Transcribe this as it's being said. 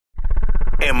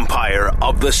Empire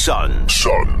of the Suns.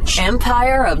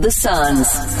 Empire of the Suns.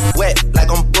 Wet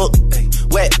like I'm booked.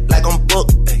 Wet like I'm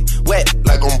booked. Wet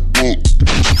like I'm booked.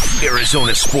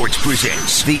 Arizona Sports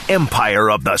presents the Empire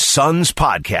of the Suns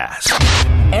podcast.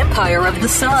 Empire of the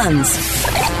Suns.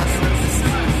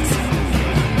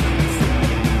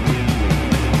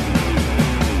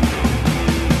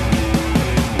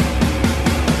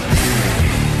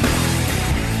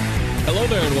 Hello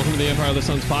there, and welcome to the Empire of the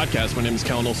Suns podcast. My name is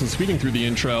Kellan Olson, speaking through the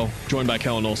intro, joined by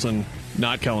Kellan Olson,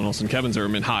 not Kellan Olson, Kevin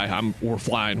Zimmerman. Hi, we're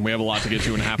flying. We have a lot to get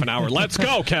to in half an hour. Let's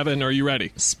go, Kevin. Are you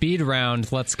ready? Speed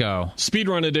round, let's go. Speed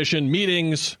run edition,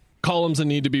 meetings, columns that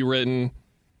need to be written,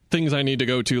 things I need to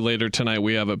go to later tonight.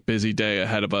 We have a busy day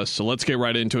ahead of us, so let's get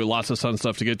right into it. Lots of Sun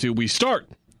stuff to get to. We start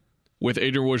with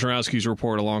Adrian Wojnarowski's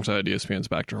report alongside ESPN's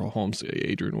Back to Holmes.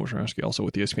 Adrian Wojnarowski also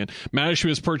with ESPN. Mat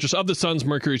Ishbia's purchase of the Suns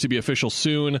Mercury to be official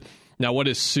soon. Now, what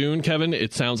is soon, Kevin?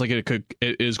 It sounds like it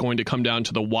is going to come down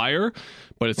to the wire,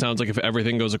 but it sounds like if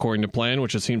everything goes according to plan,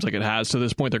 which it seems like it has to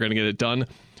this point, they're going to get it done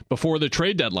before the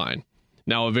trade deadline.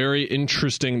 Now, a very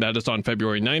interesting, that is on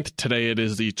February 9th. Today it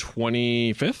is the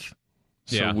 25th.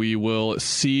 So we will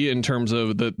see in terms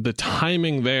of the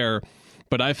timing there.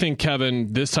 But I think,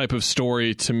 Kevin, this type of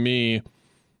story to me,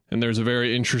 and there's a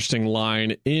very interesting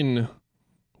line in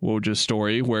Woj's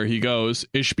story where he goes,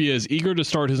 Ishbia is eager to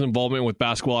start his involvement with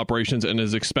basketball operations and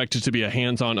is expected to be a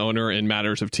hands-on owner in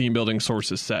matters of team building,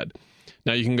 sources said.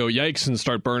 Now, you can go yikes and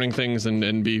start burning things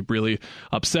and be really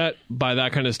upset by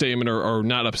that kind of statement, or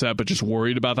not upset, but just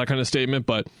worried about that kind of statement.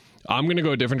 But I'm going to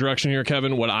go a different direction here,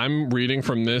 Kevin. What I'm reading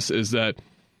from this is that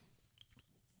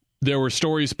there were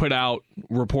stories put out,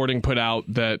 reporting put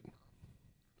out that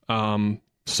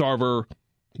Sarver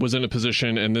was in a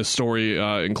position, and this story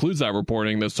includes that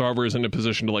reporting, that Sarver is in a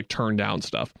position to turn down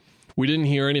stuff. We didn't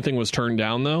hear anything was turned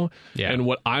down, though. Yeah. And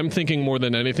what I'm thinking more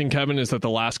than anything, Kevin, is that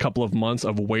the last couple of months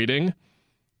of waiting,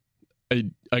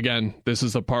 again, this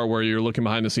is the part where you're looking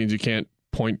behind the scenes, you can't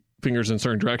point fingers in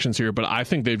certain directions here, but I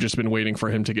think they've just been waiting for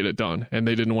him to get it done, and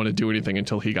they didn't want to do anything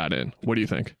until he got in. What do you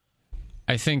think?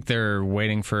 I think they're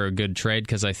waiting for a good trade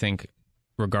because I think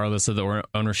regardless of the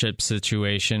ownership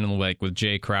situation, like with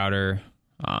Jay Crowder,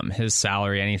 his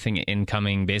salary, anything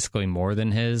incoming basically more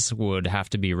than his would have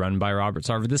to be run by Robert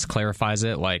Sarver. This clarifies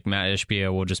it. Like Mat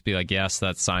Ishbia will just be like, yes,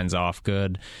 that signs off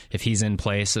good. If he's in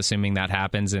place, assuming that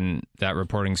happens and that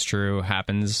reporting's true,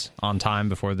 happens on time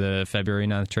before the February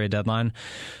 9th trade deadline.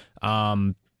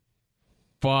 But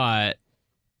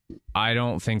I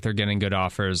don't think they're getting good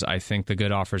offers. I think the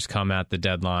good offers come at the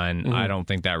deadline. Mm-hmm. I don't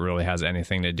think that really has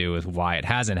anything to do with why it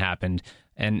hasn't happened.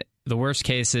 And the worst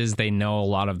case is they know a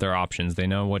lot of their options. They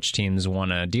know which teams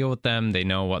want to deal with them. They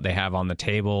know what they have on the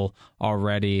table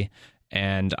already.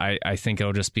 And I think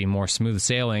it'll just be more smooth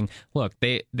sailing. Look,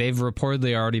 they've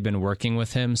reportedly already been working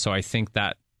with him, so I think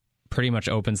that pretty much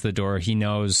opens the door. He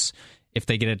knows if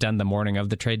they get it done the morning of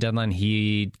the trade deadline,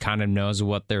 he kind of knows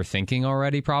what they're thinking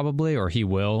already, probably, or he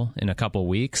will in a couple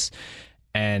weeks.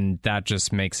 And that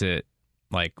just makes it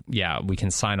we can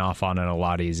sign off on it a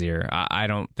lot easier. I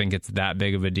don't think it's that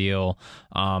big of a deal.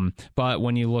 But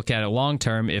when you look at it long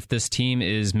term, if this team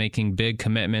is making big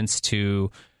commitments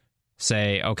to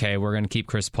say, okay, we're going to keep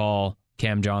Chris Paul,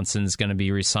 Cam Johnson's going to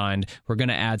be re-signed, we're going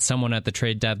to add someone at the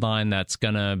trade deadline that's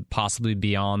going to possibly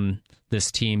be on this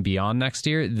team beyond next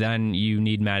year, then you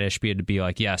need Mat Ishbia to be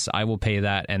like, yes, I will pay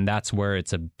that. And that's where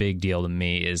it's a big deal to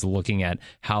me, is looking at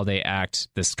how they act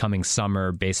this coming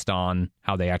summer based on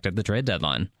how they act at the trade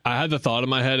deadline. I had the thought in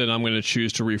my head, and I'm going to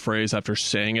choose to rephrase after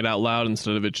saying it out loud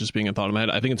instead of it just being a thought in my head.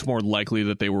 I think it's more likely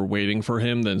that they were waiting for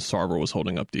him than Sarver was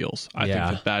holding up deals. I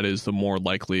think that is the more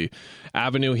likely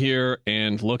avenue here.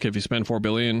 And look, if you spend $4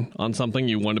 billion on something,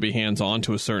 you want to be hands-on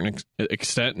to a certain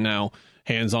extent. Now,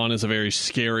 hands-on is a very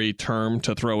scary term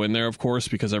to throw in there, of course,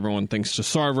 because everyone thinks to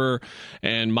Sarver.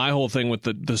 And my whole thing with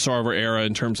the Sarver era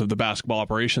in terms of the basketball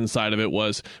operations side of it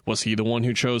was he the one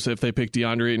who chose if they picked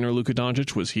DeAndre Ayton or Luka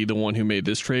Doncic? Was he the one who made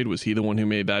this trade? Was he the one who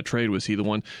made that trade? Was he the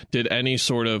one? Did any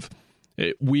sort of...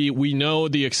 We know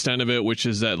the extent of it, which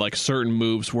is that certain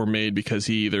moves were made because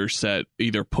he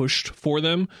either pushed for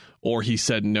them or he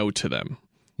said no to them.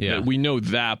 Yeah, we know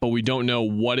that, but we don't know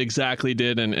what exactly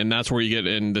did, and that's where you get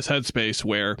in this headspace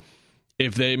where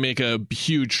if they make a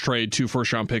huge trade, 2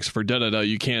 first-round picks for da-da-da,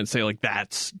 you can't say,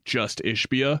 that's just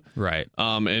Ishbia. Right.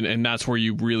 And that's where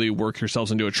you really work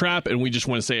yourselves into a trap, and we just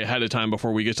want to say ahead of time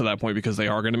before we get to that point, because they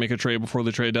are going to make a trade before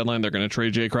the trade deadline. They're going to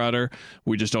trade Jay Crowder.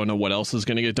 We just don't know what else is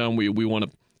going to get done. We want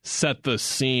to set the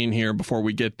scene here before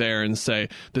we get there and say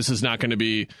this is not going to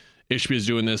be Ishbia's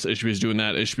doing this, Ishbia's doing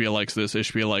that, Ishbia likes this,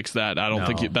 Ishbia likes that. I don't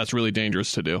think that's really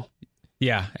dangerous to do.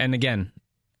 Yeah, and again,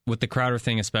 with the Crowder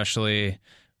thing especially,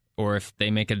 or if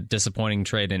they make a disappointing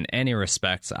trade in any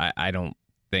respects, I don't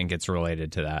think it's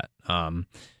related to that.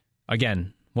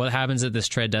 Again, what happens at this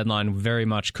trade deadline very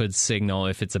much could signal,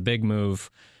 if it's a big move,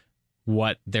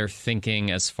 what they're thinking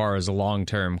as far as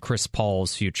long-term, Chris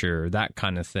Paul's future, that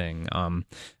kind of thing.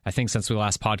 I think since we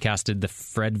last podcasted, the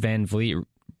Fred VanVleet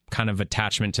kind of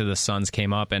attachment to the Suns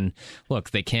came up, and look,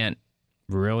 they can't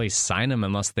really sign him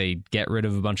unless they get rid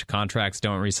of a bunch of contracts,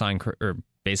 don't re-sign, or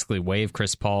basically waive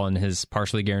Chris Paul and his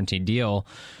partially guaranteed deal,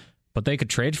 but they could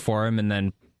trade for him and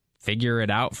then figure it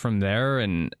out from there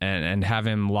and have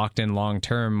him locked in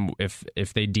long-term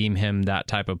if they deem him that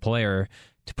type of player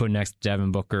to put next to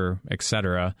Devin Booker,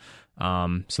 etc.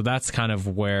 So that's kind of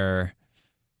where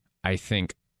I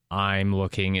think I'm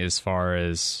looking as far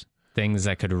as things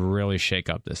that could really shake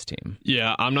up this team.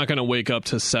 Yeah, I'm not going to wake up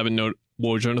to 7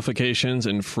 Woj notifications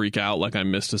and freak out like I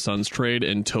missed a Suns trade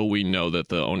until we know that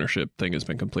the ownership thing has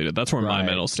been completed. That's where my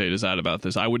mental state is at about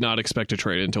this. I would not expect a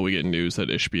trade until we get news that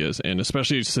Ishbia is in,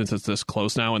 especially since it's this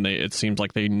close now, and it seems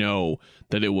like they know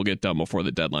that it will get done before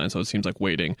the deadline. So it seems like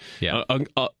waiting. Yeah.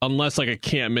 Unless like I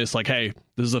can't miss, like, hey,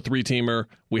 this is a 3-teamer.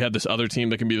 We have this other team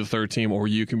that can be the third team, or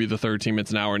you can be the third team.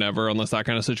 It's now or never, unless that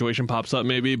kind of situation pops up,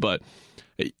 maybe. But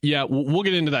yeah, we'll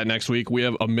get into that next week. We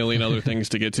have a million other things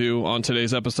to get to on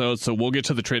today's episode, so we'll get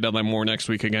to the trade deadline more next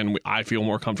week. Again, I feel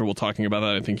more comfortable talking about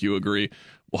that. I think you agree.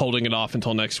 Holding it off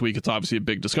until next week, it's obviously a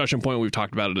big discussion point. We've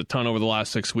talked about it a ton over the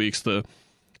last 6 weeks, the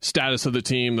status of the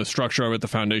team, the structure of it, the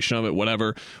foundation of it,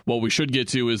 whatever. What we should get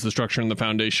to is the structure and the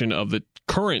foundation of the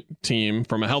current team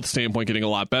from a health standpoint getting a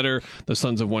lot better. The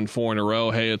Suns have won 4 in a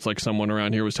row. Hey, it's like someone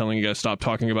around here was telling you guys stop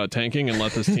talking about tanking and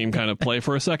let this team kind of play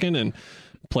for a second and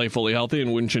play fully healthy,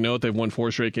 and wouldn't you know it, they've won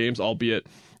 4 straight games, albeit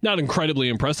not incredibly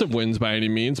impressive wins by any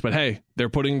means, but hey, they're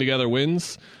putting together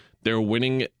wins. They're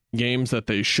winning games that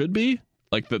they should be,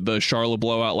 like the Charlotte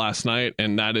blowout last night,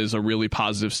 and that is a really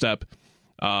positive step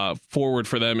forward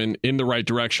for them in the right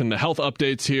direction. The health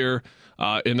updates here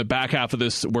in the back half of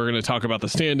this, we're going to talk about the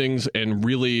standings, and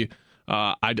really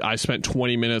I spent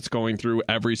 20 minutes going through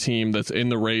every team that's in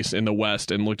the race in the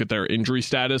West and looked at their injury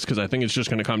status, because I think it's just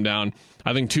going to come down.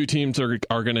 I think 2 teams are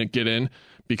going to get in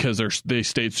because they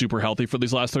stayed super healthy for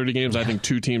these last 30 games. I think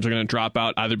 2 teams are going to drop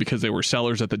out either because they were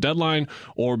sellers at the deadline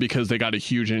or because they got a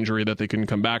huge injury that they couldn't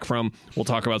come back from. We'll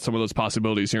talk about some of those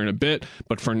possibilities here in a bit.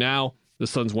 But for now, the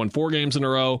Suns won 4 games in a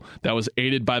row. That was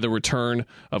aided by the return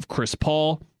of Chris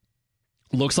Paul.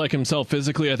 Looks like himself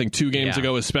physically. I think 2 games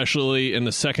ago, especially in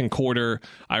the second quarter,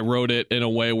 I wrote it in a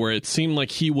way where it seemed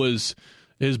like his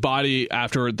body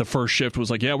after the first shift was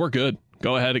like, yeah, we're good.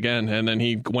 Go ahead again. And then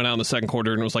he went out in the second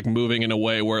quarter and was like moving in a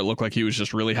way where it looked like he was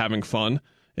just really having fun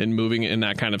and moving in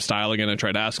that kind of style again. I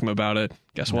tried to ask him about it.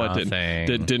 Guess what?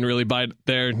 Didn't really bite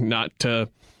there. Not to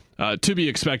be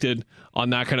expected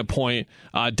on that kind of point.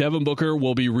 Devin Booker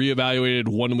will be reevaluated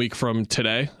 1 week from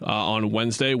today on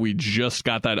Wednesday. We just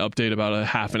got that update about a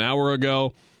half an hour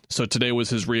ago. So today was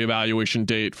his reevaluation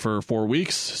date for 4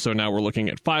 weeks. So now we're looking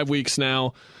at 5 weeks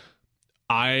now.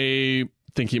 I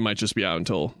think he might just be out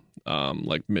until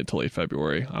like mid to late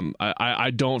February.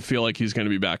 I don't feel like he's going to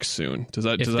be back soon. Does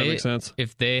that make sense?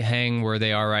 If they hang where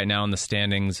they are right now in the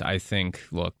standings, I think,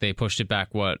 look, they pushed it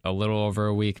back, a little over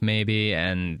a week maybe,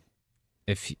 and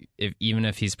if even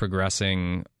if he's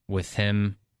progressing with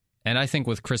him, and I think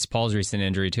with Chris Paul's recent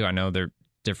injury too, I know they're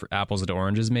different apples to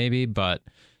oranges maybe, but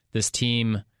this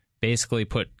team basically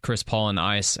put Chris Paul on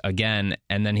ice again,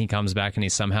 and then he comes back and he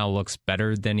somehow looks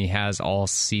better than he has all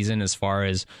season as far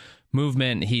as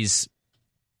movement. He's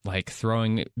like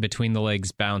throwing between the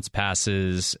legs bounce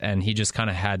passes, and he just kind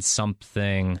of had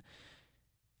something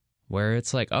where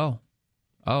it's like,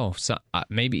 so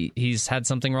maybe he's had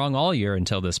something wrong all year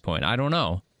until this point. I don't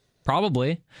know.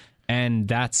 Probably. And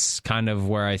that's kind of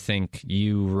where I think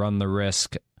you run the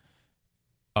risk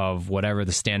of whatever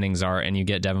the standings are and you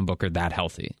get Devin Booker that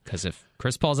healthy. Because if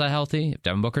Chris Paul's that healthy, if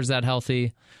Devin Booker's that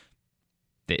healthy,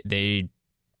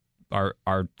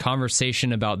 our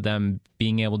conversation about them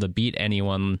being able to beat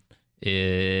anyone,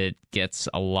 it gets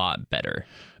a lot better.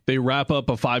 They wrap up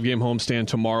a 5-game homestand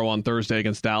tomorrow on Thursday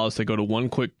against Dallas. They go to 1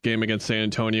 quick game against San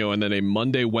Antonio, and then a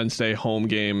Monday, Wednesday home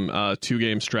game,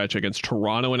 2-game stretch against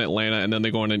Toronto and Atlanta, and then they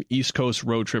go on an East Coast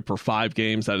road trip for 5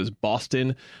 games. That is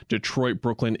Boston, Detroit,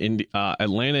 Brooklyn,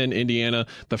 Atlanta, and Indiana.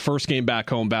 The first game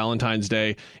back home, Valentine's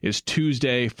Day, is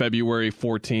Tuesday, February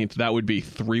 14th. That would be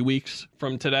 3 weeks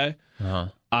from today. Uh-huh.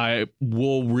 I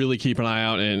will really keep an eye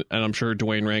out, and I'm sure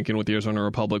Dwayne Rankin with the Arizona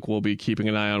Republic will be keeping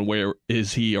an eye on where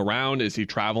is he around? Is he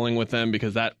traveling with them?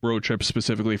 Because that road trip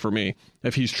specifically for me,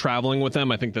 if he's traveling with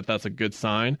them, I think that's a good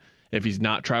sign. If he's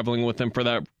not traveling with them for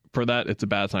that, it's a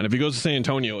bad sign. If he goes to San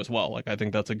Antonio as well, I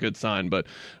think that's a good sign, but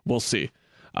we'll see.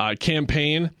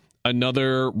 Campaign,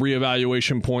 another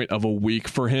reevaluation point of a week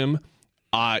for him.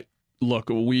 Look,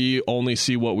 we only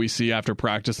see what we see after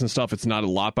practice and stuff. It's not a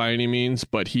lot by any means,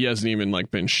 but he hasn't even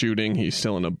been shooting. He's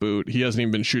still in a boot. He hasn't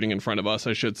even been shooting in front of us,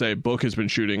 I should say. Book has been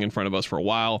shooting in front of us for a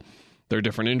while. There are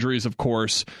different injuries, of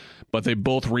course, but they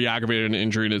both re-aggravated an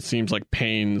injury, and it seems like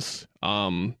Payne's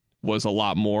was a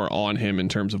lot more on him in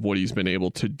terms of what he's been able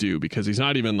to do, because he's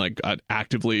not even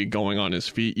actively going on his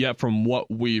feet yet from what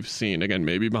we've seen. Again,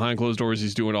 maybe behind closed doors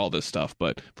he's doing all this stuff,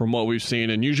 but from what we've seen,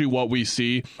 and usually what we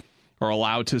see or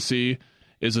allowed to see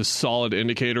is a solid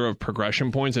indicator of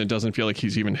progression points, and it doesn't feel like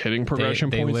he's even hitting progression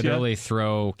points yet. They literally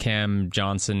throw Cam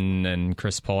Johnson and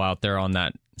Chris Paul out there on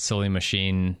that silly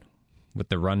machine with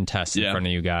the run test in front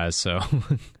of you guys. So,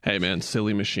 hey man,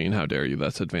 silly machine! How dare you?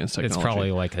 That's advanced technology. It's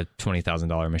probably like a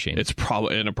 $20,000 machine. It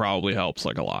probably helps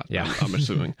a lot. Yeah, I'm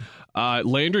assuming.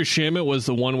 Landry Shamet was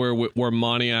the one where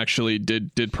Monty actually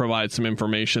did provide some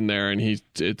information there, and he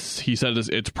said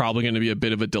it's probably going to be a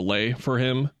bit of a delay for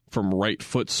him from right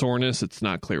foot soreness. It's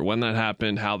not clear when that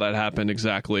happened, how that happened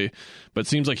exactly, but it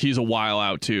seems like he's a while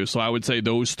out too. So I would say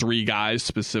those three guys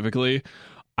specifically,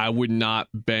 I would not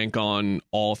bank on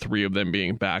all three of them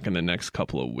being back in the next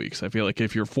couple of weeks. I feel like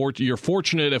if you're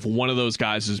fortunate if one of those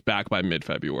guys is back by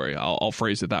mid-February. I'll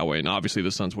phrase it that way. And obviously the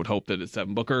Suns would hope that it's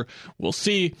Devin Booker. We'll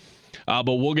see. But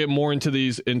we'll get more into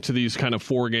these kind of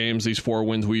 4 games, these 4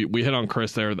 wins. We hit on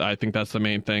Chris there. I think that's the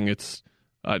main thing. It's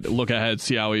look ahead,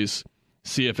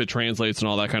 see if it translates and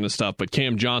all that kind of stuff. But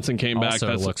Cam Johnson came back.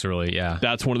 That looks really,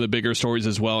 that's one of the bigger stories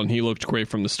as well, and he looked great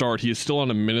from the start. He is still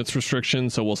on a minutes restriction,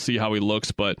 so we'll see how he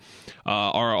looks. But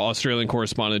our Australian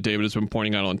correspondent David has been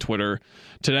pointing out on Twitter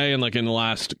today, and in the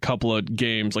last couple of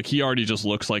games, he already just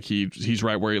looks like he's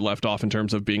right where he left off in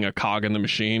terms of being a cog in the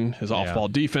machine. His off-ball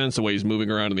defense, the way he's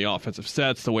moving around in the offensive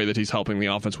sets, the way that he's helping the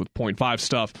offense with 0.5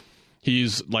 stuff.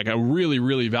 He's a really,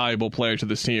 really valuable player to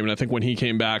this team. And I think when he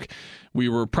came back, we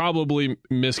were probably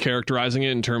mischaracterizing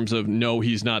it in terms of, no,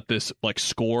 he's not this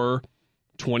scorer,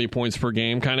 20 points per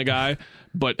game kind of guy.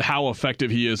 But how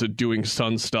effective he is at doing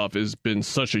Sun stuff has been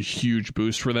such a huge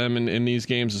boost for them in these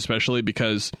games, especially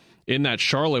because in that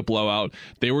Charlotte blowout,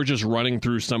 they were just running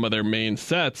through some of their main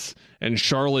sets, and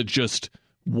Charlotte just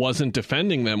wasn't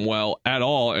defending them well at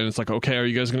all. And it's okay, are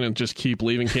you guys going to just keep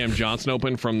leaving Cam Johnson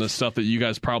open from the stuff that you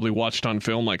guys probably watched on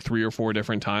film 3 or 4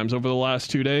 different times over the last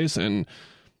 2 days? And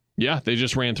yeah, they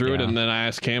just ran through it. And then I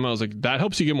asked Cam, I was that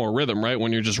helps you get more rhythm, right?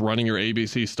 When you're just running your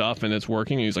ABC stuff and it's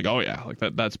working. And he's oh yeah,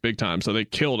 that's big time. So they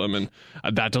killed him, and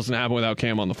that doesn't happen without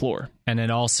Cam on the floor. And then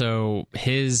also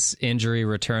his injury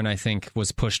return, I think,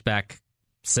 was pushed back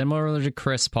similar to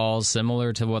Chris Paul's,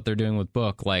 similar to what they're doing with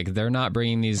Book. They're not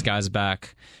bringing these guys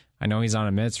back. I know he's on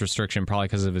a minutes restriction probably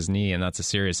because of his knee, and that's a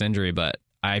serious injury, but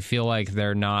I feel like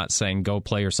they're not saying go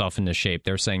play yourself into shape.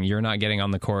 They're saying you're not getting on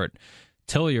the court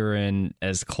till you're in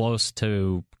as close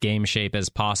to game shape as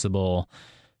possible.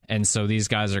 And so these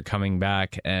guys are coming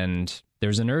back, and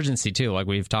there's an urgency too, like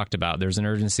we've talked about. There's an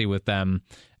urgency with them,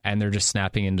 and they're just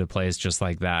snapping into plays just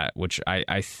like that, which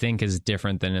I think is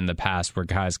different than in the past where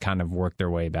guys kind of work their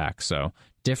way back. So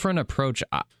different approach.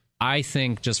 I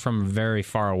think just from very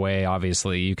far away,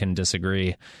 obviously you can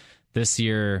disagree. This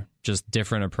year, just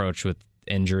different approach with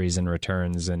injuries and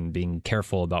returns and being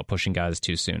careful about pushing guys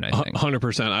too soon, I think.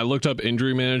 100%. I looked up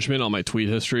injury management on my tweet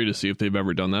history to see if they've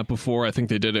ever done that before. I think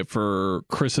they did it for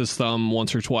Chris's thumb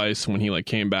once or twice when he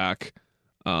came back.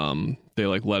 They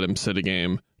let him sit a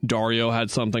game. Dario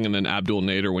had something, and then Abdul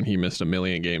Nader when he missed 1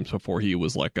 million games before he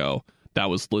was let go. That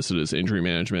was listed as injury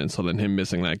management. So then him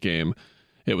missing that game,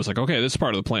 it was okay, this is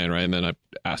part of the plan, right? And then I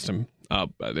asked him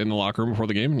in the locker room before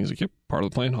the game, and he's yep, part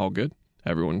of the plan, all good.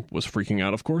 Everyone was freaking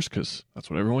out, of course, because that's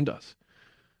what everyone does.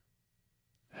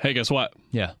 Hey, guess what?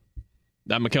 Yeah.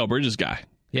 That Mikal Bridges guy.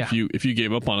 Yeah. If you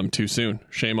gave up on him too soon,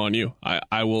 shame on you.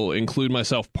 I will include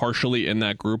myself partially in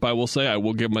that group, I will say. I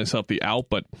will give myself the out,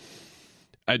 but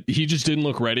he just didn't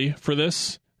look ready for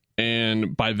this.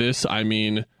 And by this, I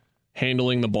mean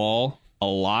handling the ball a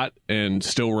lot and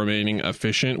still remaining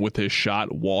efficient with his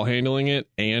shot while handling it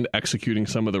and executing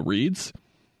some of the reads.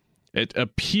 It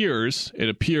appears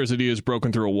that he has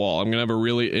broken through a wall. I'm going to have a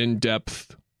really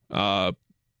in-depth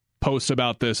post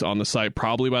about this on the site.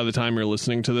 Probably by the time you're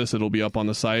listening to this, it'll be up on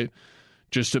the site.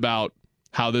 Just about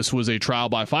how this was a trial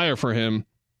by fire for him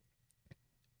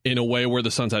in a way where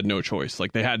the Suns had no choice.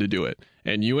 They had to do it.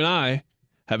 And you and I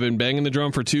have been banging the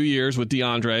drum for 2 years with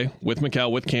DeAndre, with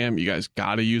Mikal, with Cam. You guys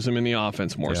got to use him in the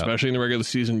offense more, especially in the regular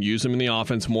season. Use him in the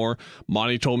offense more.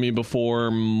 Monty told me before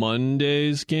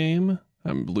Monday's game.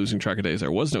 I'm losing track of days.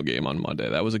 There was no game on Monday.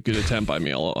 That was a good attempt by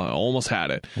me. I almost had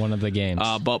it. One of the games.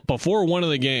 But before one of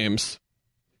the games,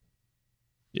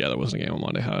 Yeah, there wasn't a game on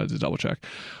Monday. I had to double check.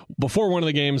 Before one of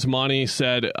the games, Monty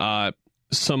said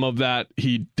some of that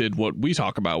he did what we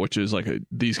talk about, which is like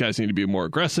these guys need to be more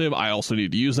aggressive. I also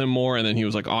need to use them more. And then he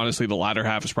was like, honestly, the latter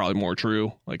half is probably more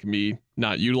true. Like me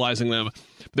not utilizing them.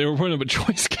 They were putting up a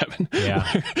choice, Kevin.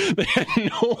 Yeah. They had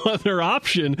no other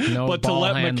option but to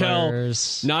let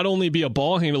Mikal not only be a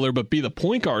ball handler, but be the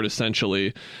point guard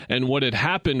essentially. And what had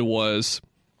happened was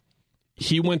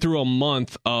he went through a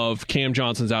month of Cam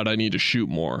Johnson's out, I need to shoot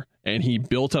more. And he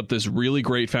built up this really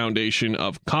great foundation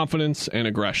of confidence and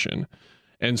aggression.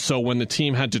 And so when the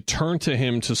team had to turn to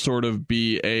him to sort of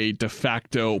be a de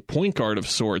facto point guard of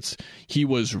sorts, he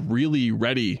was really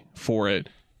ready for it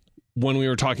when we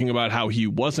were talking about how he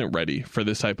wasn't ready for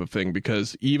this type of thing.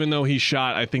 Because even though he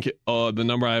shot, I think the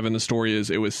number I have in the story is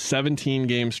it was 17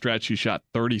 game stretch, he shot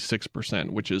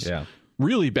 36%, which is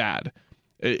really bad.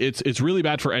 It's really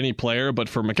bad for any player, but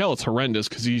for Mikal, it's horrendous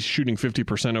because he's shooting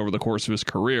 50% over the course of his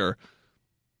career.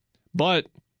 But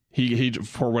he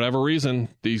for whatever reason,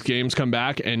 these games come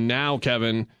back, and now,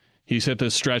 Kevin, he's hit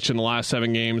this stretch in the last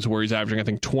 7 games where he's averaging, I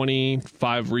think,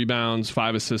 25 rebounds,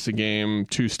 5 assists a game,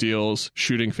 2 steals,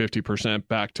 shooting 50%,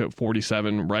 back to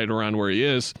 47, right around where he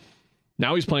is.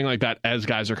 Now he's playing like that as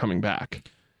guys are coming back.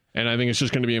 And I think it's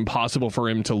just going to be impossible for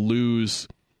him to lose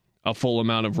a full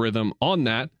amount of rhythm on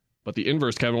that. But the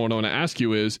inverse, Kevin, what I want to ask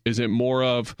you is it more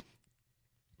of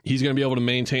he's going to be able to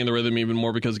maintain the rhythm even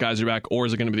more because guys are back, or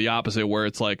is it going to be the opposite where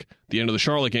it's like the end of the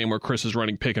Charlotte game where Chris is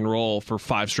running pick and roll for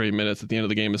 5 straight minutes at the end of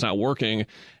the game, it's not working,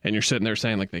 and you're sitting there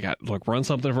saying, like, they got, look, run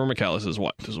something for Mikal.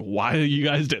 This is why you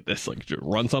guys did this. Like,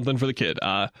 run something for the kid.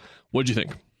 What'd you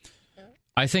think?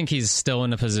 I think he's still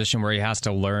in a position where he has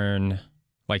to learn.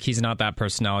 Like, he's not that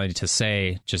personality to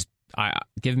say, just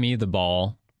give me the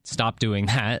ball. Stop doing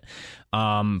that.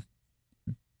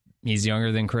 He's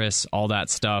younger than Chris, all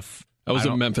that stuff. That was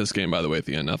a Memphis game, by the way, at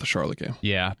the end, not the Charlotte game.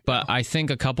 Yeah, but I think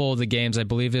a couple of the games, I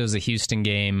believe it was a Houston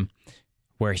game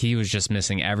where he was just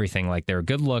missing everything. Like, there were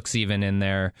good looks even in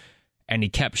there, and he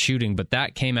kept shooting, but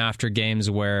that came after games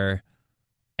where,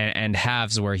 and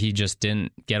halves where he just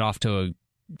didn't get off to a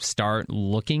start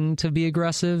looking to be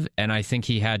aggressive. And I think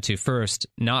he had to first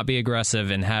not be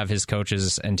aggressive and have his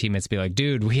coaches and teammates be like,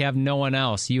 dude, we have no one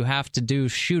else. You have to do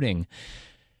shooting.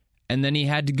 And then he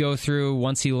had to go through,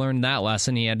 once he learned that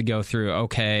lesson, he had to go through,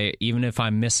 okay, even if I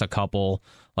miss a couple,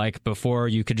 like before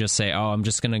you could just say, oh, I'm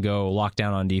just going to go lock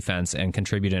down on defense and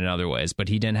contribute in other ways. But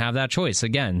he didn't have that choice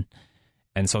again.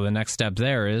 And so the next step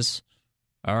there is,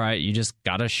 all right, you just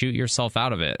got to shoot yourself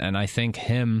out of it. And I think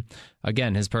him,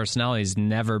 again, his personality's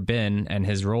never been, and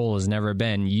his role has never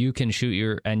been, you can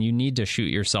and you need to shoot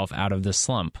yourself out of this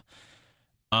slump.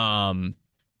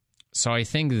 So I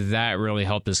think that really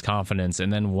helped his confidence.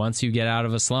 And then once you get out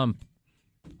of a slump,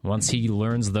 once he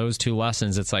learns those 2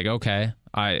 lessons, it's like, okay,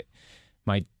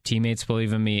 my teammates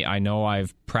believe in me. I know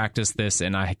I've practiced this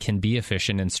and I can be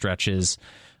efficient in stretches.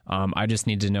 I just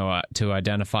need to know to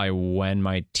identify when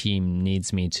my team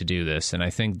needs me to do this. And I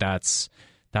think that's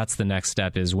the next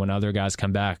step, is when other guys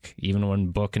come back, even when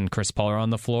Book and Chris Paul are on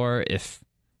the floor,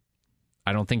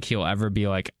 I don't think he'll ever be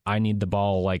like, I need the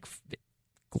ball like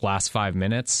last 5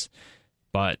 minutes,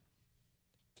 but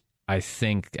I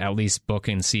think at least Book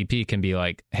and CP can be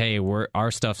like, hey,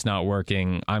 our stuff's not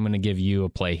working. I'm going to give you a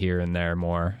play here and there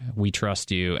more. We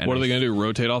trust you. And what are they going to do?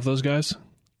 Rotate off those guys?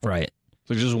 Right.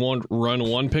 So just run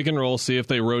one pick and roll, see if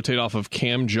they rotate off of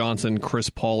Cam Johnson, Chris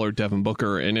Paul, or Devin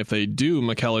Booker. And if they do,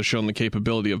 Mikal has shown the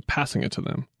capability of passing it to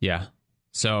them. Yeah.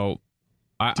 So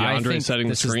I think setting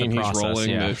the screen, process, he's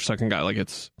rolling the second guy. Like,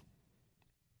 it's.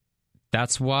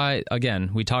 That's why,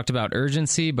 again, we talked about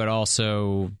urgency, but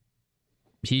also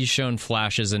he's shown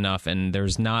flashes enough, and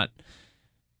there's not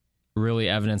really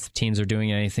evidence that teams are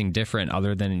doing anything different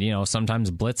other than,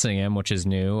 sometimes blitzing him, which is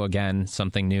new. Again,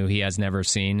 something new he has never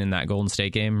seen in that Golden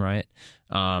State game, right?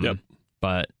 Yep.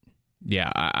 But, yeah,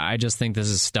 I just think this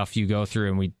is stuff you go through,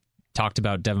 and we talked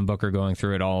about Devin Booker going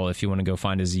through it all. If you want to go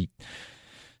find his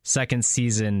second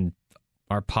season,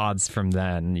 our pods from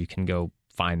then, you can go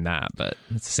find that, but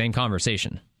it's the same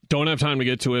conversation. Don't have time to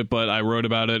get to it, but I wrote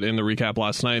about it in the recap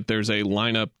last night. There's a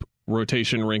lineup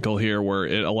rotation wrinkle here where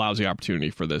it allows the opportunity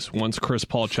for this. Once Chris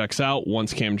Paul checks out,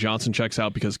 once Cam Johnson checks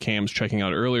out, because Cam's checking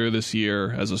out earlier this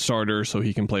year as a starter so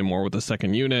he can play more with the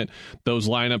second unit, those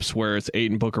lineups where it's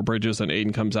Ayton, Booker, Bridges, and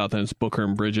Ayton comes out, then it's Booker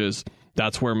and Bridges,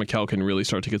 that's where Mikal can really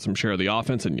start to get some share of the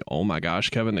offense. And oh my gosh,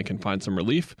 Kevin, they can find some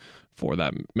relief for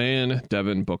that man,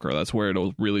 Devin Booker. That's where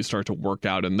it'll really start to work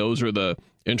out. And those are the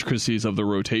intricacies of the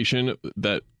rotation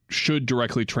that should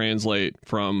directly translate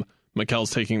from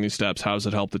Mikal's taking these steps. How does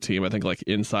it help the team? I think, like,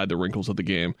 inside the wrinkles of the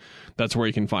game, that's where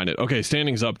you can find it. Okay,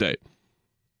 standings update.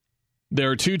 There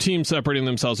are two teams separating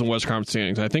themselves in West Conference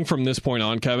standings. I think from this point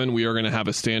on, Kevin, we are going to have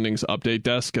a standings update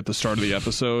desk at the start of the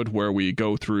episode where we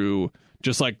go through,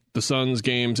 just like the Suns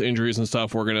games, injuries and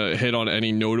stuff. We're going to hit on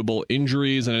any notable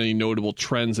injuries and any notable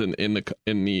trends in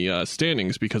the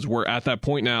standings, because we're at that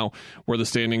point now where the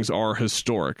standings are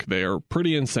historic. They are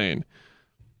pretty insane.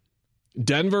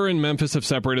 Denver and Memphis have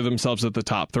separated themselves at the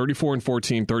top,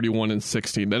 34-14,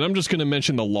 31-16. Then I'm just going to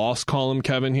mention the loss column,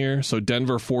 Kevin, here. So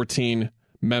Denver 14,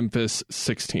 Memphis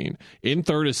 16. In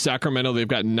third is Sacramento. They've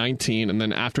got 19. And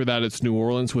then after that, it's New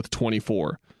Orleans with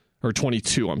 22.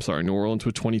 New Orleans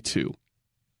with 22.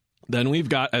 Then we've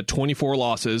got at 24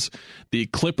 losses, the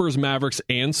Clippers, Mavericks,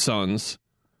 and Suns,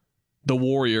 the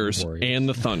Warriors. And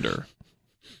the Thunder.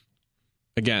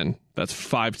 Again, that's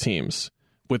 5 teams.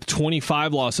 With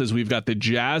 25 losses, we've got the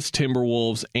Jazz,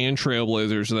 Timberwolves, and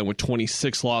Trailblazers. And then with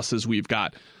 26 losses, we've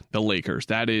got the Lakers.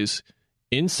 That is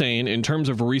insane. In terms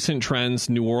of recent trends,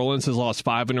 New Orleans has lost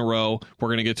 5 in a row. We're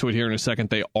going to get to it here in a second.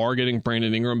 They are getting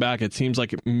Brandon Ingram back. It seems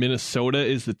like Minnesota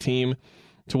is the team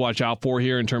to watch out for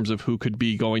here in terms of who could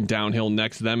be going downhill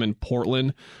next. Them and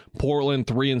Portland. Portland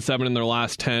 3-7 in their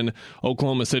last 10.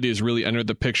 Oklahoma City has really entered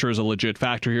the picture as a legit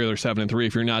factor here. They're 7-3.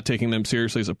 If you're not taking them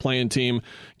seriously as a playing team,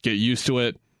 get used to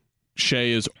it.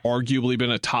 Shea has arguably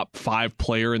been a top 5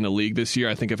 player in the league this year.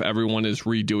 I think if everyone is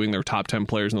redoing their top 10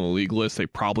 players in the league list, they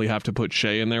probably have to put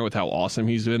Shea in there with how awesome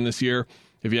he's been this year.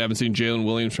 If you haven't seen Jalen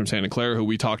Williams from Santa Clara, who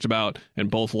we talked about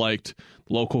and both liked,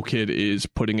 local kid is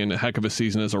putting in a heck of a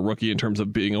season as a rookie in terms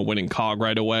of being a winning cog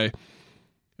right away.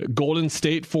 Golden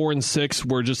State 4-6.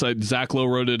 We're just like Zach Lowe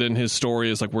wrote it in his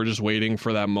story. It's like we're just waiting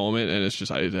for that moment, and it's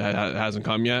just it hasn't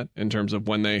come yet in terms of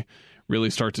when they really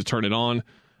start to turn it on.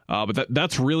 But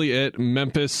that's really it.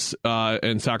 Memphis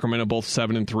and Sacramento both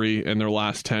 7-3 in their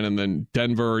last 10, and then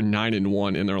Denver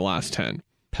 9-1 in their last 10.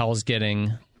 Pell's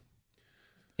getting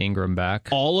Ingram back.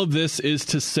 All of this is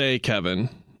to say, Kevin,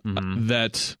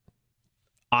 that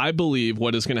I believe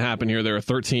what is going to happen here, there are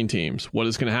 13 teams. What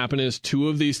is going to happen is 2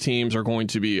 of these teams are going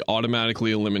to be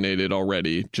automatically eliminated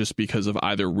already just because of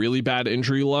either really bad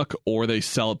injury luck or they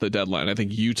sell at the deadline. I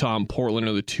think Utah and Portland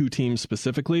are the 2 teams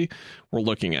specifically we're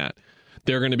looking at.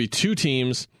 There are going to be 2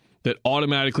 teams that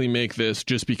automatically make this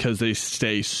just because they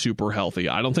stay super healthy.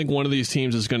 I don't think one of these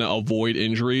teams is going to avoid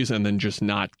injuries and then just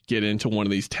not get into one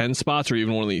of these 10 spots or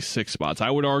even one of these 6 spots.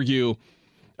 I would argue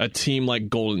a team like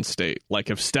Golden State, like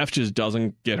if Steph just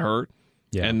doesn't get hurt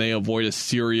and they avoid a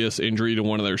serious injury to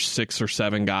one of their 6 or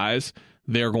 7 guys,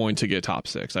 they're going to get top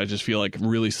 6. I just feel like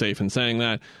really safe in saying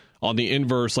that. On the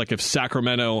inverse, like if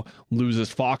Sacramento loses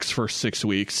Fox for 6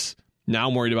 weeks, now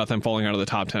I'm worried about them falling out of the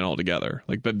top 10 altogether.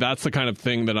 Like that's the kind of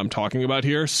thing that I'm talking about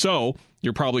here. So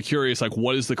you're probably curious, like,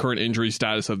 what is the current injury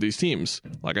status of these teams?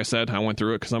 Like I said, I went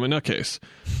through it because I'm a nutcase.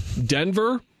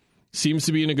 Denver seems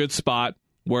to be in a good spot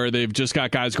where they've just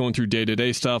got guys going through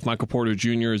day-to-day stuff. Michael Porter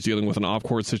Jr. is dealing with an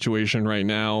off-court situation right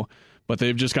now, but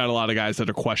they've just got a lot of guys that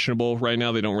are questionable right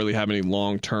now. They don't really have any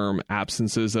long-term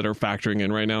absences that are factoring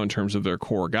in right now in terms of their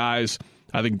core guys.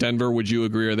 I think Denver, would you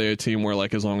agree, are they a team where,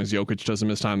 like, as long as Jokic doesn't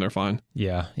miss time, they're fine?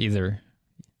 Yeah, either.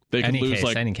 They could lose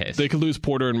any case. They could lose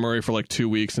Porter and Murray for like 2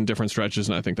 weeks in different stretches,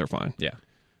 and I think they're fine. Yeah.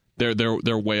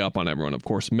 They're way up on everyone, of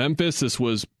course. Memphis, this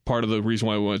was part of the reason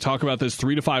why we want to talk about this.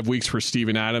 3 to 5 weeks for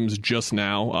Steven Adams just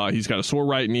now. He's got a sore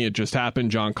right knee. It just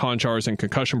happened. John Conchar is in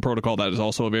concussion protocol. That is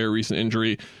also a very recent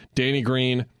injury. Danny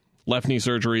Green, left knee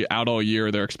surgery, out all year.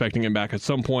 They're expecting him back at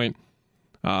some point.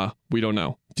 We don't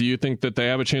know. Do you think that they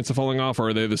have a chance of falling off, or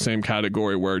are they the same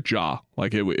category where Ja,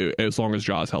 like as long as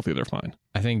Ja is healthy, they're fine?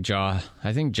 I think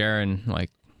Jaren,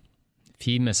 like, if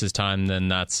he misses time, then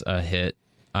that's a hit.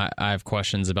 I have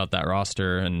questions about that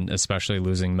roster, and especially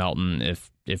losing Melton.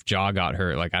 If Ja got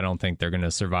hurt, like, I don't think they're going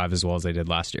to survive as well as they did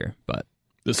last year. But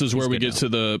this is where we get to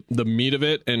the meat of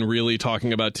it, and really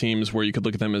talking about teams where you could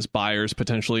look at them as buyers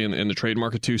potentially in the trade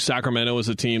market too. Sacramento is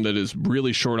a team that is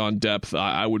really short on depth.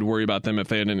 I would worry about them if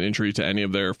they had an injury to any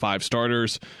of their 5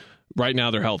 starters. Right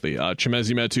now they're healthy.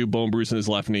 Chimezie Metu, bone bruise in his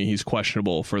left knee. He's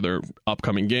questionable for their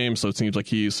upcoming game, so it seems like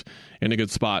he's in a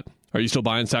good spot. Are you still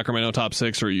buying Sacramento top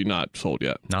 6, or are you not sold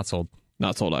yet? Not sold.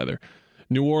 Not sold either.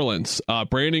 New Orleans,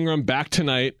 Brandon Ingram back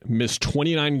tonight, missed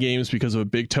 29 games because of a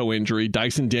big toe injury.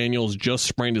 Dyson Daniels just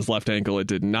sprained his left ankle. It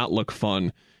did not look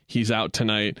fun. He's out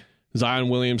tonight. Zion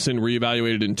Williamson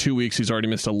reevaluated in 2 weeks. He's already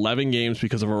missed 11 games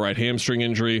because of a right hamstring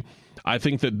injury. I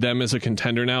think that them as a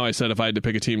contender now, I said if I had to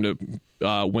pick a team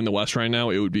to win the West right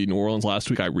now, it would be New Orleans last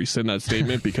week. I rescind that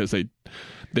statement because they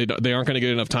aren't going to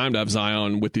get enough time to have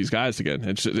Zion with these guys again.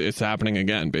 It's happening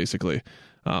again, basically.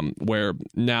 Where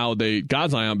now they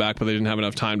got Zion back, but they didn't have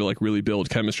enough time to like really build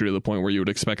chemistry to the point where you would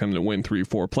expect them to win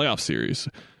 3-4 playoff series.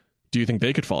 Do you think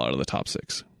they could fall out of the top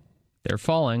 6? They're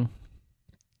falling.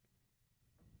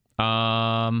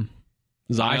 Zion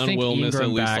I think will miss at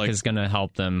Ingram least back is going to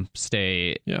help them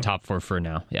stay top 4 for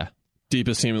now. Yeah.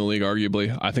 Deepest team in the league,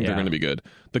 arguably. I think they're going to be good.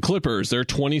 The Clippers, they're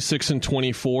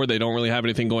 26-24. They don't really have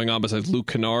anything going on besides Luke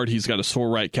Kennard. He's got a sore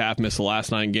right calf, missed the last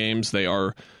 9 games. They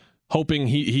are hoping,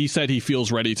 he said he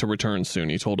feels ready to return soon.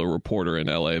 He told a reporter in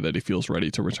LA that he feels ready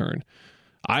to return.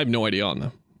 I have no idea on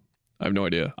them. I have no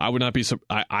idea. I would not be.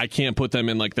 I can't put them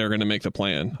in like they're going to make the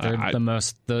plan.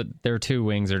 Their 2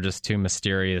 wings are just too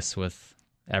mysterious with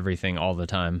everything all the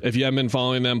time. If you haven't been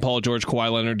following them, Paul George,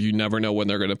 Kawhi Leonard, you never know when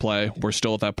they're going to play. We're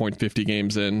still at that point 50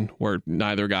 games in where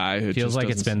neither guy. Feels like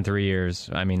it's been 3 years.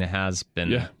 I mean, it has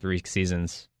been 3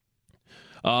 seasons.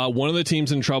 One of the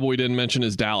teams in trouble we didn't mention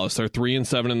is Dallas. They're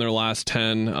 3-7 in their last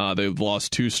 10. They've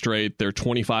lost 2 straight. They're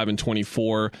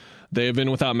 25-24. They have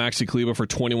been without Maxi Kleber for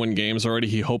 21 games already.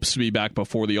 He hopes to be back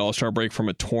before the All-Star break from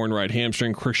a torn right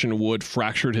hamstring. Christian Wood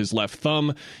fractured his left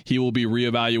thumb. He will be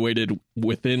reevaluated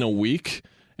within a week,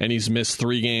 and he's missed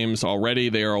 3 games already.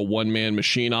 They are a one-man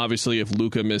machine. Obviously, if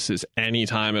Luka misses any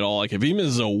time at all, like if he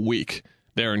misses a week,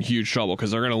 they're in huge trouble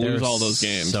because they're going to lose all those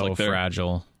games. So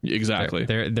fragile. Exactly.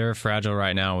 They're fragile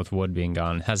right now with Wood being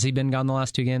gone. Has he been gone the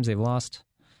last 2 games they've lost?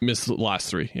 Missed the last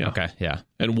 3, yeah. Okay, yeah.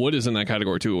 And Wood is in that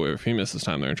category, too, where if he misses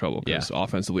time, they're in trouble, because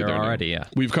offensively they're already, yeah.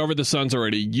 We've covered the Suns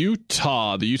already.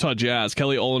 Utah, the Utah Jazz,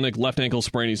 Kelly Olynyk, left ankle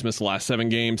sprain. He's missed the last 7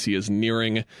 games. He is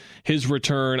nearing his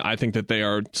return. I think that they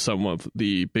are some of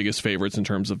the biggest favorites in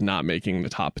terms of not making the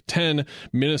top 10.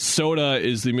 Minnesota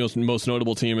is the most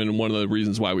notable team, and one of the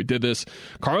reasons why we did this.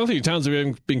 Karl-Anthony Towns, we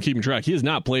haven't been keeping track. He has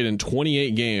not played in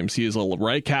 28 games. He is a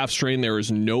right calf strain. There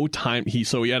is no time.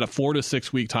 So he had a 4 to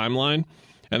 6 week timeline.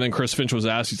 And then Chris Finch was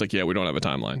asked, he's like, yeah, we don't have a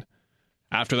timeline.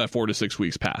 After that 4 to 6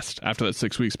 weeks passed.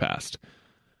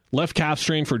 Left calf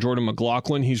strain for Jordan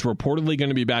McLaughlin. He's reportedly going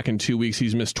to be back in 2 weeks.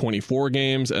 He's missed 24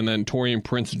 games. And then Taurean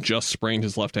Prince just sprained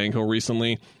his left ankle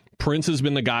recently. Prince has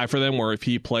been the guy for them where if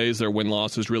he plays, their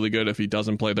win-loss is really good. If he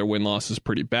doesn't play, their win-loss is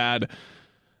pretty bad.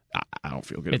 I don't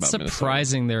feel good about Minnesota. It's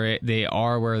surprising they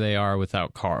are where they are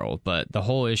without Carl. But the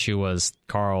whole issue was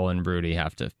Carl and Rudy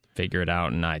have to figure it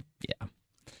out. And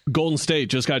Golden State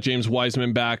just got James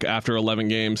Wiseman back after 11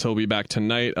 games. He'll be back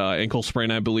tonight. Ankle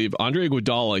sprain, I believe. Andre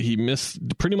Iguodala, he missed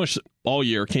pretty much all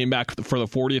year, came back for the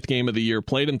 40th game of the year,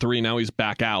 played in 3. Now he's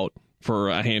back out for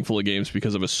a handful of games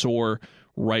because of a sore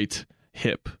right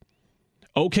hip.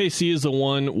 OKC is the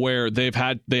one where they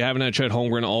haven't had Chet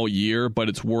Holmgren all year, but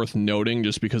it's worth noting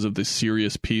just because of the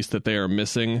serious piece that they are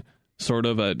missing, sort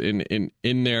of in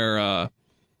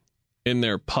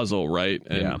their puzzle, right?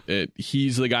 And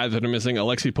he's the guy that are missing.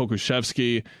 Alexei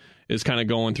Pokusevsky is kind of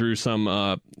going through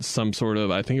some sort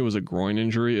of, I think it was a groin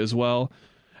injury as well.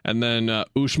 And then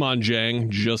Ousmane Dieng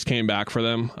just came back for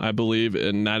them, I believe,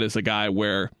 and that is a guy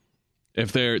where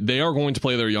if they are going to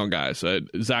play their young guys.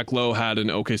 Zach Lowe had an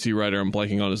OKC writer, I'm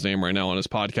blanking on his name right now, on his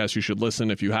podcast. You should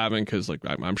listen if you haven't, because like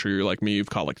I'm sure you're like me, you've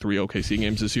caught like 3 OKC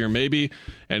games this year, maybe,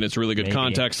 and it's really good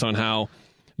context on how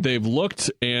they've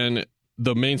looked. And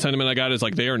the main sentiment I got is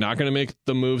like they are not going to make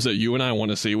the moves that you and I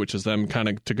want to see, which is them kind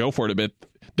of to go for it a bit.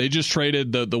 They just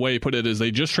traded, the way he put it is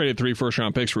they just traded 3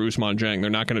 first-round picks for Ousmane Dieng. They're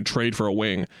not going to trade for a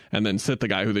wing and then sit the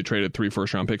guy who they traded 3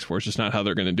 first-round picks for. It's just not how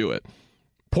they're going to do it.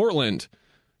 Portland,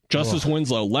 Justice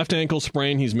Winslow, left ankle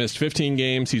sprain. He's missed 15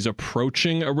 games. He's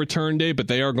approaching a return date, but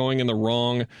they are going in the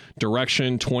wrong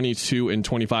direction,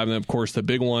 22-25. And then, of course, the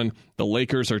big one, the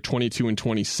Lakers are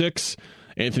 22-26.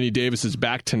 Anthony Davis is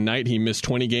back tonight. He missed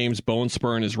 20 games, bone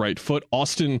spur in his right foot.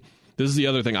 Austin, this is the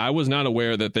other thing. I was not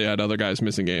aware that they had other guys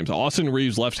missing games. Austin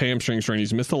Reeves, left hamstring strain.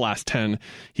 He's missed the last 10.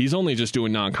 He's only just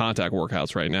doing non-contact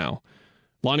workouts right now.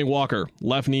 Lonnie Walker,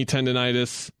 left knee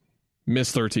tendonitis,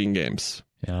 missed 13 games.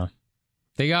 Yeah.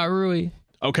 They got Rui.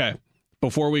 Okay.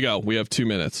 Before we go, we have 2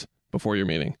 minutes before your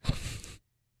meeting.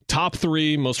 Top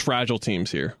 3 most fragile teams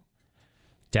here.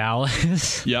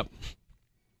 Dallas. Yep.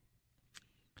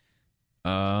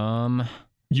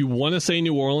 You want to say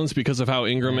New Orleans because of how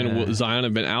Ingram and Zion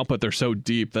have been out, but they're so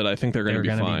deep that I think they're going to be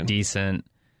fine. They're going to be decent.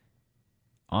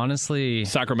 Honestly,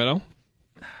 Sacramento?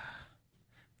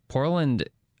 Portland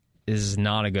is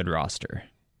not a good roster.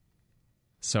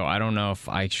 So I don't know if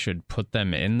I should put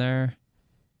them in there.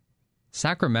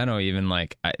 Sacramento, even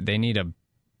they need a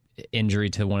injury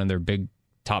to one of their big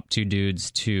top 2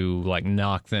 dudes to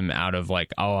knock them out of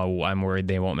I'm worried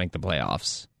they won't make the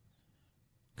playoffs.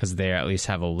 Because they at least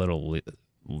have a little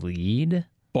lead.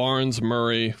 Barnes,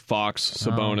 Murray, Fox,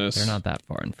 Sabonis. They're not that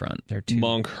far in front. They're 2.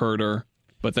 Monk, Herter.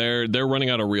 But they're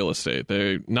running out of real estate.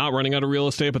 They're not running out of real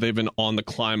estate, but they've been on the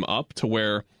climb up to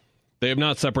where they have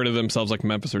not separated themselves like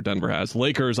Memphis or Denver has.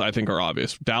 Lakers, I think, are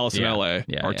obvious. Dallas and LA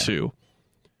are 2.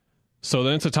 So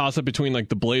then it's a toss-up between like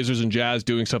the Blazers and Jazz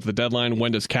doing stuff at the deadline.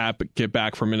 When does Cap get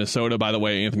back from Minnesota? By the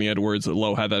way, Anthony Edwards,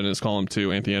 Lowe had that in his column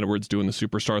too. Anthony Edwards doing the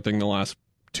superstar thing the last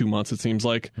 2 months, it seems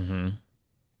like. Mm-hmm.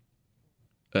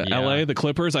 LA, the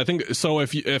Clippers. I think so.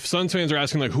 If Suns fans are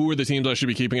asking like who are the teams I should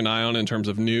be keeping an eye on in terms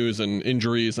of news and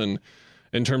injuries and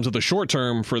in terms of the short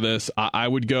term for this, I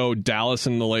would go Dallas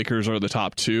and the Lakers are the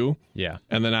top two. Yeah.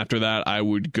 And then after that, I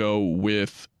would go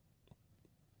with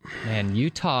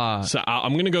Utah. So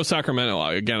I'm going to go Sacramento.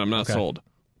 Again, I'm not sold.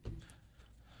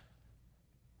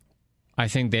 I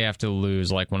think they have to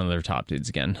lose like one of their top dudes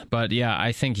again. But yeah,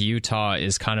 I think Utah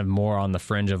is kind of more on the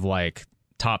fringe of like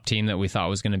top team that we thought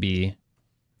was going to be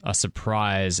a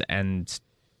surprise, and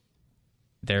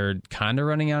they're kind of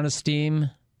running out of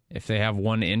steam. If they have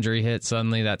one injury hit,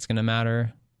 suddenly that's going to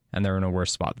matter, and they're in a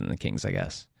worse spot than the Kings, I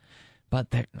guess.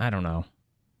 But I don't know.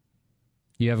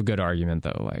 You have a good argument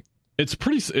though. Like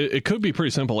it could be pretty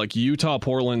simple. Like Utah,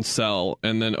 Portland sell,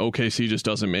 and then OKC just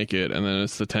doesn't make it, and then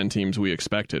it's the 10 teams we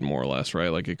expected, more or less, right?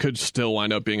 Like it could still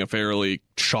wind up being a fairly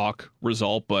chalk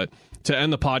result. But to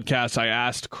end the podcast, I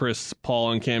asked Chris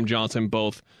Paul and Cam Johnson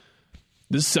both.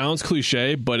 This sounds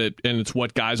cliche, but it's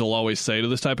what guys will always say to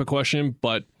this type of question.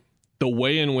 But the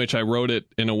way in which I wrote it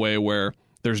in a way where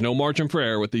there's no margin for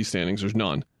error with these standings, there's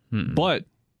none. But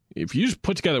if you just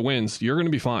put together wins, you're going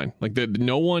to be fine. Like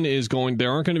no one is going.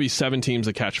 There aren't going to be 7 teams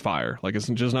that catch fire. Like it's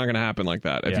just not going to happen like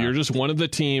that. If you're just one of the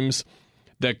teams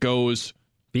that goes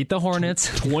beat the Hornets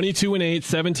 22-8,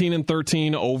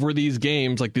 17-13 over these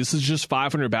games, like this is just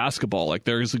 500 basketball. Like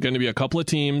there's going to be a couple of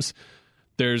teams.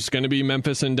 There's going to be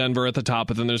Memphis and Denver at the top,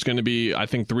 but then there's going to be, I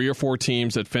think, 3 or 4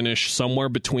 teams that finish somewhere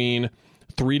between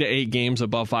 3 to 8 games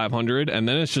above 500, and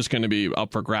then it's just going to be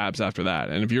up for grabs after that.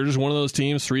 And if you're just one of those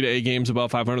teams, 3 to 8 games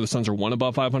above 500, the Suns are 1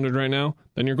 above 500 right now,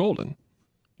 then you're golden.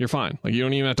 You're fine. Like you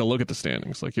don't even have to look at the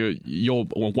standings. Like you'll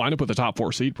wind up with a top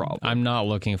 4 seed probably. I'm not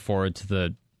looking forward to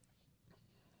the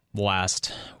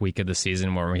last week of the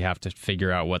season where we have to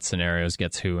figure out what scenarios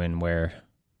gets who and where.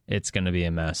 It's going to be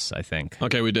a mess, I think.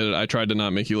 Okay, we did it. I tried to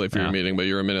not make you late for your meeting, but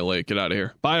you're a minute late. Get out of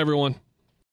here. Bye, everyone.